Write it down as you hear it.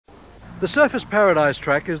The Surfers Paradise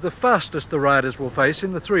track is the fastest the riders will face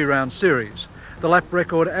in the 3-round series. The lap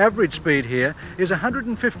record average speed here is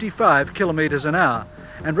 155 kilometres an hour,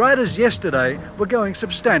 and riders yesterday were going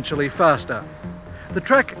substantially faster. The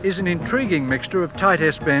track is an intriguing mixture of tight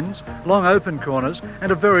S-bends, long open corners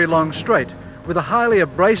and a very long straight, with a highly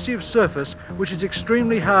abrasive surface which is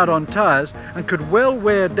extremely hard on tyres and could well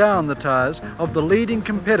wear down the tyres of the leading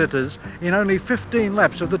competitors in only 15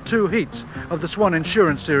 laps of the 2 heats of the Swann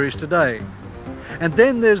Insurance Series today. And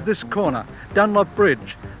then there's this corner, Dunlop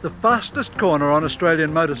Bridge, the fastest corner on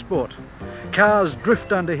Australian motorsport. Cars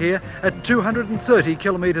drift under here at 230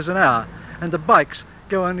 kilometres an hour and the bikes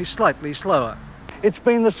go only slightly slower. It's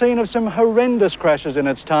been the scene of some horrendous crashes in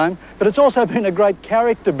its time, but it's also been a great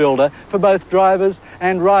character builder for both drivers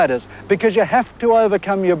and riders, because you have to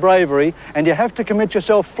overcome your bravery and you have to commit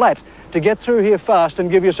yourself flat to get through here fast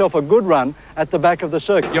and give yourself a good run at the back of the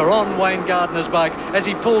circuit. You're on Wayne Gardner's bike as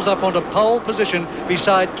he pulls up onto pole position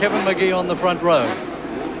beside Kevin McGee on the front row.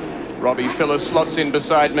 Robbie Phillips slots in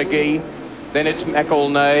beside McGee. Then it's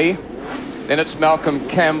McElnay. Then it's Malcolm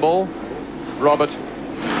Campbell. Robert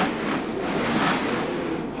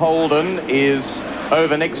Holden is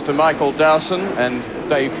over next to Michael Dowson and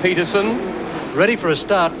Dave Peterson. Ready for a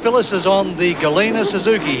start. Phyllis is on the Galena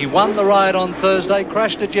Suzuki. He won the ride on Thursday,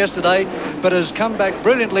 crashed it yesterday, but has come back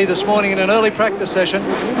brilliantly this morning in an early practice session.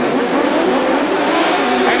 And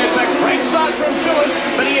it's a great start from Phyllis,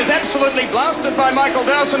 but he is absolutely blasted by Michael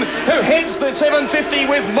Dowson, who heads the 750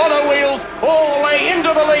 with mono wheels all the way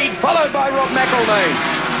into the lead, followed by Rob McElnay.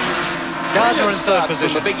 Gardner in third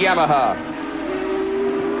position. The big Yamaha.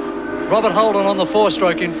 Robert Holden on the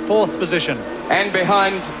 4-stroke in 4th position. And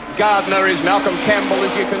behind Gardner is Malcolm Campbell,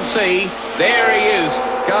 as you can see. There he is,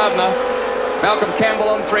 Gardner. Malcolm Campbell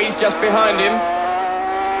on 3's just behind him.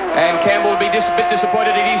 And Campbell will be a bit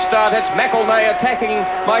disappointed at his start. That's McElnay attacking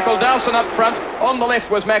Michael Dowson up front. On the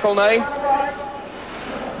left was McElnay.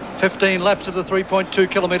 15 laps of the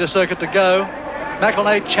 3.2 kilometre circuit to go.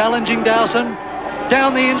 McElnay challenging Dowson.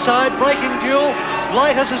 Down the inside, braking duel.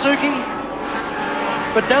 Lighter Suzuki.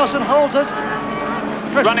 But Dowson holds it.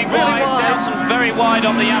 Running really wide. Dowson very wide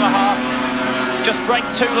on the Yamaha. Just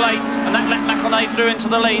braked too late, and that let McElnay through into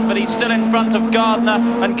the lead, but he's still in front of Gardner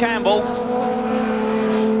and Campbell.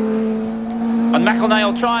 And McElnay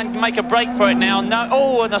will try and make a break for it now. No,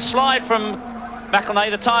 oh, and a slide from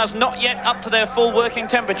McElnay. The tyres not yet up to their full working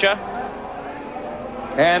temperature.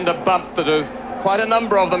 And a bump that quite a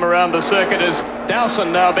number of them around the circuit as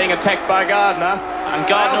Dowson now being attacked by Gardner. And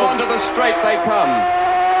Gardner onto the straight they come.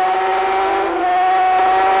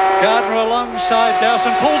 Gardner alongside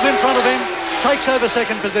Dowson, pulls in front of him, takes over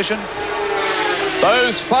 2nd position.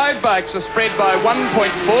 Those 5 bikes are spread by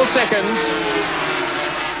 1.4 seconds.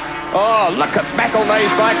 Oh, look at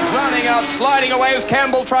McElnay's bike running out, sliding away as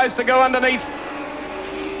Campbell tries to go underneath.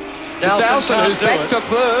 Dowson who's back to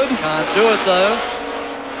 3rd. Can't do it though.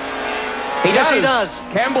 Yes, he does.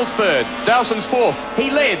 Campbell's 3rd, Dowson's 4th.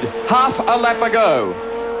 He led half a lap ago.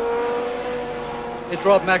 It's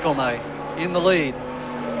Rob McElnay in the lead.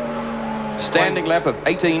 Standing lap of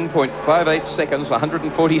 18.58 seconds,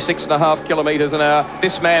 146.5 kilometres an hour.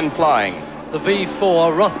 This man flying. The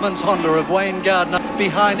V4, Rothman's Honda of Wayne Gardner.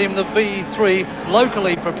 Behind him, the V3,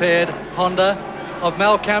 locally prepared Honda of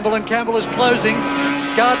Mal Campbell. And Campbell is closing.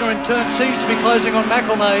 Gardner in turn seems to be closing on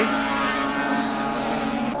McElnay.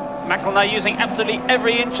 McElnay using absolutely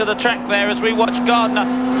every inch of the track there as we watch Gardner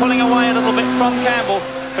pulling away a little bit from Campbell.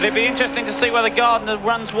 But it'd be interesting to see whether Gardner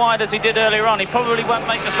runs wide as he did earlier on. He probably won't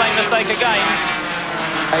make the same mistake again.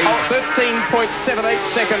 A 13.78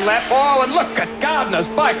 second lap. Oh, and look at Gardner's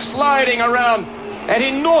bike sliding around at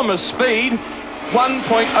enormous speed.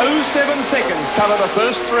 1.07 seconds cover the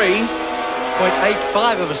first 3.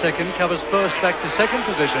 0.85 of a second covers first back to 2nd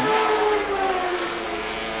position.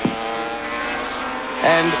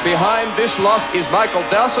 And behind this lot is Michael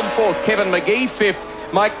Dowson 4th, Kevin McGee 5th,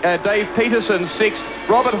 Dave Peterson 6th,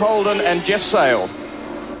 Robert Holden and Jeff Sale.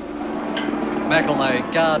 McElnay,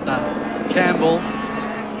 Gardner, Campbell.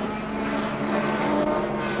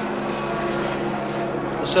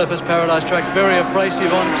 The Surfers Paradise track very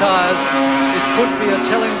abrasive on tyres. It could be a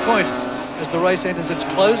telling point as the race enters its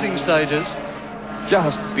closing stages.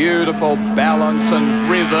 Just beautiful balance and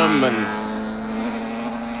rhythm and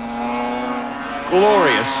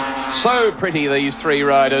glorious. So pretty, these 3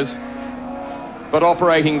 riders, but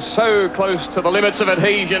operating so close to the limits of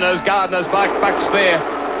adhesion as Gardner's bike bucks there.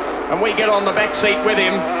 And we get on the back seat with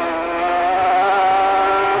him.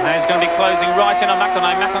 Now he's going to be closing right in on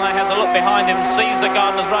McElnay. McElnay has a look behind him, sees that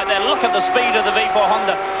Gardner's right there. Look at the speed of the V4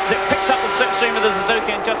 Honda as it picks up the slipstream of the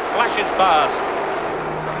Suzuki and just flashes past.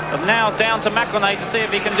 But now down to McElnay to see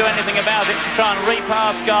if he can do anything about it, to try and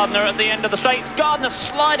repass Gardner at the end of the straight. Gardner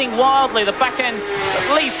sliding wildly, the back end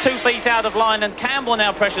at least 2 feet out of line, and Campbell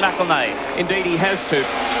now pressures McElnay. Indeed, he has to.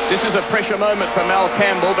 This is a pressure moment for Mal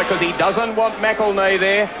Campbell because he doesn't want McElnay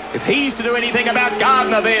there. If he's to do anything about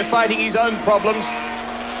Gardner there fighting his own problems,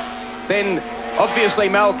 then obviously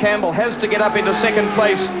Mal Campbell has to get up into second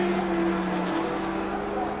place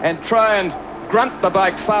and try and grunt the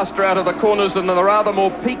bike faster out of the corners than the rather more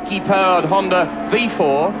peaky-powered Honda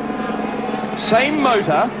V4. Same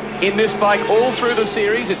motor in this bike all through the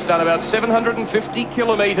series. It's done about 750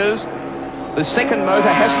 kilometres. The second motor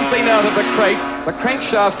hasn't been out of the crate. The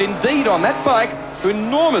crankshaft, indeed, on that bike, to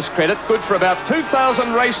enormous credit, good for about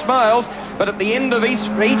 2,000 race miles, but at the end of each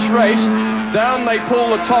race, down they pull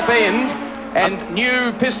the top end, and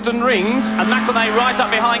new piston rings. And McElnay right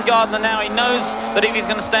up behind Gardner now. He knows that if he's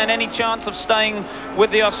going to stand any chance of staying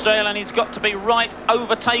with the Australian, he's got to be right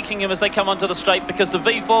overtaking him as they come onto the straight, because the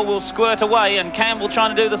V4 will squirt away, and Campbell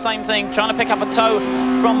trying to do the same thing, trying to pick up a toe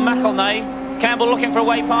from McElnay. Campbell looking for a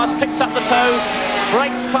way past, picks up the toe,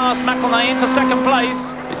 breaks past McElnay into second place.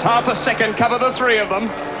 It's half a second, cover the three of them.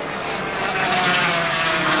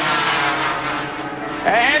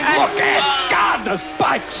 And look at Gardner's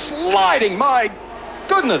bike sliding, my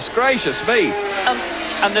goodness gracious me.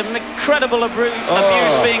 And the incredible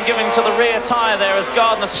abuse being given to the rear tyre there as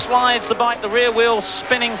Gardner slides the bike, the rear wheel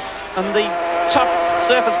spinning, and the tough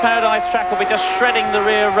Surfers Paradise track will be just shredding the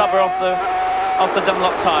rear rubber off the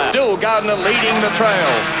Dunlop tyre. Still Gardner leading the trail.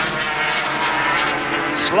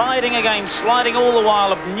 Sliding again, sliding all the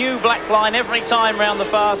while, a new black line every time round the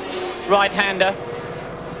fast right-hander.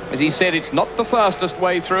 As he said, it's not the fastest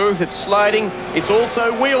way through. It's sliding. It's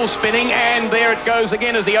also wheel spinning. And there it goes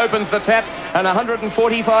again as he opens the tap. And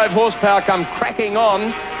 145 horsepower come cracking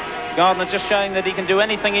on. Gardner just showing that he can do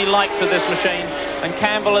anything he likes with this machine. And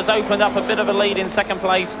Campbell has opened up a bit of a lead in second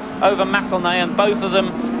place over McElnay. And both of them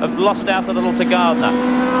have lost out a little to Gardner.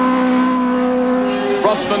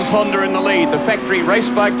 Rothman's Honda in the lead, the factory race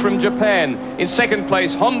bike from Japan. In second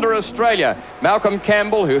place, Honda Australia. Malcolm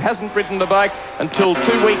Campbell, who hasn't ridden the bike until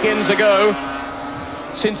 2 weekends ago,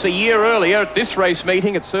 since a year earlier at this race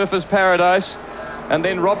meeting at Surfers Paradise. And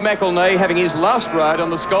then Rob McElnay having his last ride on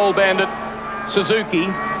the Skoal Bandit Suzuki.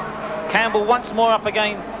 Campbell once more up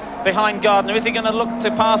again behind Gardner. Is he going to look to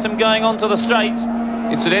pass him going onto the straight?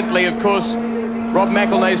 Incidentally, of course, Rob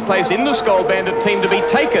McElnay's place in the Skoal Bandit team to be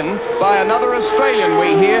taken by another Australian,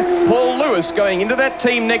 we hear, Paul Lewis, going into that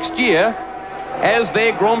team next year as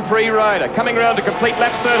their Grand Prix rider, coming around to complete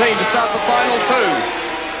lap 13 to start the final two.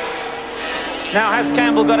 Now, has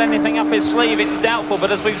Campbell got anything up his sleeve? It's doubtful,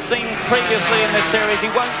 but as we've seen previously in this series,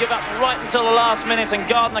 he won't give up right until the last minute, and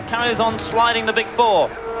Gardner carries on sliding the big four.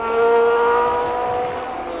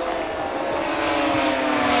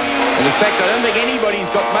 And in fact, I don't think anybody's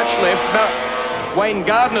got much left. Wayne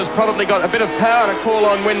Gardner's probably got a bit of power to call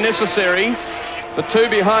on when necessary. The two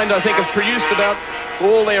behind, I think, have produced about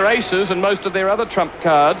all their aces and most of their other trump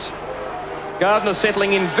cards. Gardner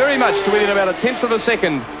settling in very much to within about 1/10 of a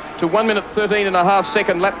second to 1 minute 13.5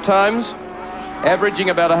 second lap times, averaging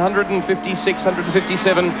about 156,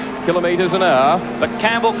 157 kilometres an hour. But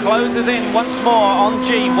Campbell closes in once more on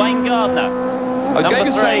G, Wayne Gardner. I was going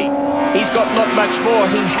to say, he's got not much more.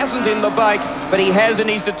 He hasn't in the bike, but he has in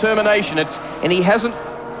his determination. And he hasn't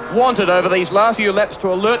wanted over these last few laps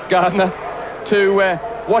to alert Gardner to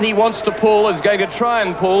what he wants to pull, is going to try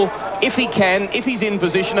and pull, if he can, if he's in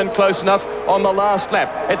position and close enough on the last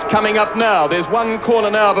lap. It's coming up now. There's one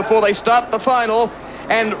corner now before they start the final.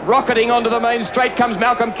 And rocketing onto the main straight comes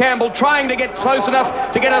Malcolm Campbell, trying to get close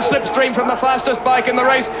enough to get a slipstream from the fastest bike in the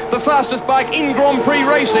race, the fastest bike in Grand Prix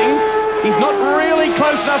racing. He's not really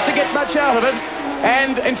close enough to get much out of it.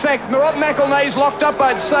 And, in fact, Rob McElnay's locked up,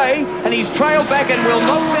 I'd say, and he's trailed back and will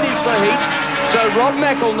not finish the heat. So Rob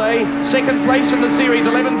McElnay, second place in the series,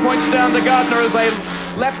 11 points down to Gardner as they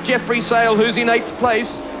lap Jeffrey Sale, who's in 8th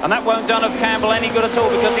place. And that won't done of Campbell any good at all,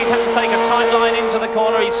 because he's had to take a tight line into the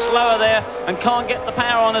corner. He's slower there and can't get the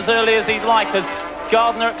power on as early as he'd like as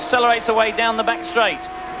Gardner accelerates away down the back straight.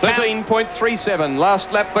 13.37,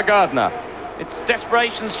 last lap for Gardner. It's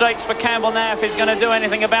desperation straights for Campbell now if he's going to do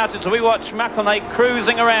anything about it. So we watch McElnay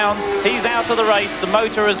cruising around. He's out of the race. The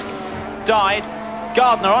motor has died.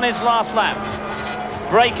 Gardner on his last lap.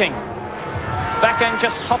 Braking. Back end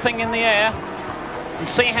just hopping in the air. And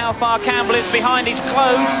see how far Campbell is behind. He's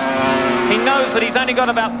close. He knows that he's only got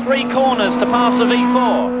about 3 corners to pass the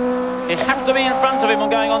V4. He'd have to be in front of him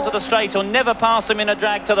on going onto the straight or never pass him in a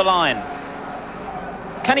drag to the line.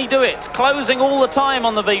 Can he do it? Closing all the time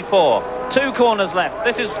on the V4. 2 corners left.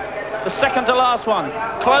 This is the second to last one.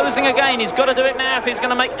 Closing again, he's got to do it now if he's going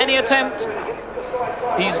to make any attempt.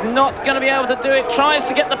 He's not going to be able to do it. Tries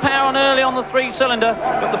to get the power on early on the 3-cylinder,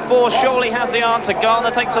 but the 4 surely has the answer.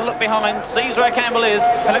 Gardner takes a look behind, sees where Campbell is,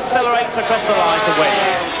 and accelerates across the line to win.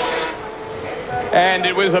 And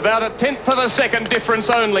it was about a tenth of a second difference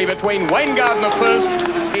only between Wayne Gardner first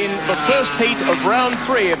in the first heat of round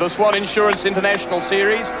 3 of the Swann Insurance International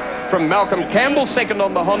Series, from Malcolm Campbell second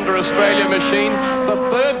on the Honda Australia machine. The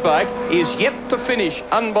third bike is yet to finish.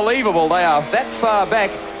 Unbelievable, they are that far back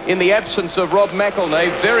in the absence of Rob McElnay.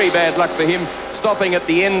 Very bad luck for him, stopping at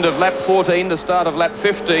the end of lap 14, the start of lap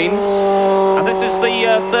 15. And this is the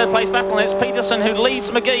third place battle, and it's Peterson who leads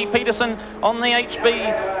McGee. Peterson on the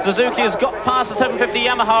HB Suzuki has got past the 750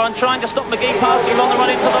 Yamaha and trying to stop McGee passing him on the run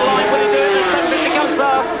into the line. Will he do it? The 750 comes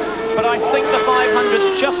fast. But I think the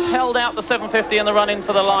 500 just held out the 750 and the run in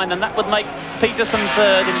for the line, and that would make Peterson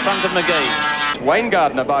third in front of McGee. Wayne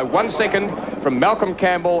Gardner by 1 second from Malcolm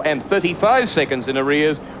Campbell and 35 seconds in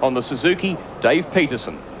arrears on the Suzuki Dave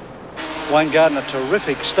Peterson. Wayne Gardner,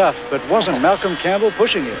 terrific stuff, but wasn't Malcolm Campbell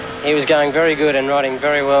pushing it? He was going very good and riding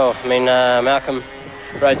very well. I mean, Malcolm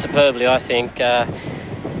rode superbly, I think.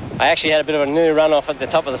 I actually had a bit of a new run-off at the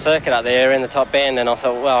top of the circuit up there in the top bend, and I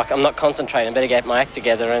thought, well, I'm not concentrating, better get my act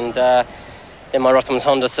together. And then my Rothmans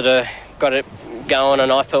Honda sort of got it going,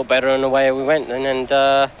 and I felt better, and away we went. And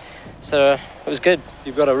so it was good.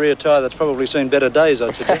 You've got a rear tyre that's probably seen better days,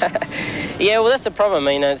 I'd suggest. Yeah, well, that's the problem.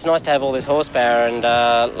 I mean, it's nice to have all this horsepower and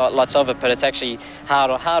lots of it, but it's actually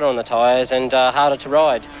harder on the tyres and harder to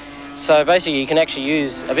ride. So basically, you can actually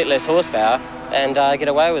use a bit less horsepower and get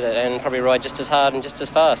away with it and probably ride just as hard and just as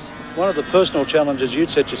fast. One of the personal challenges you'd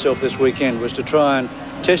set yourself this weekend was to try and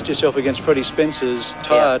test yourself against Freddie Spencer's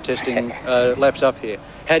tyre testing laps up here.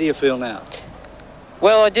 How do you feel now?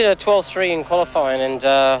 Well, I did a 12.3 in qualifying, and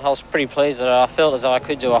I was pretty pleased that I felt as though I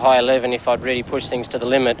could do a high 11 if I'd really pushed things to the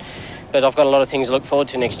limit. But I've got a lot of things to look forward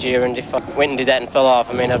to next year, and if I went and did that and fell off,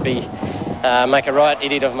 I mean, I'd be make a right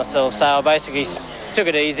idiot of myself. So I basically took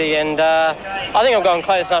it easy, and I think I've gone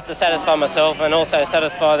close enough to satisfy myself and also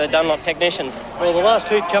satisfy the Dunlop technicians. Well, the last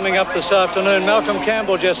heat coming up this afternoon, Malcolm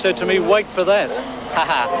Campbell just said to me, wait for that.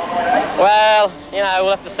 Well, you know, we'll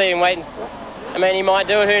have to see him wait and I mean, he might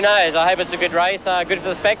do it, who knows. I hope it's a good race, good for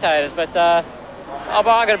the spectators, but I've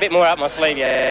got a bit more up my sleeve, yeah.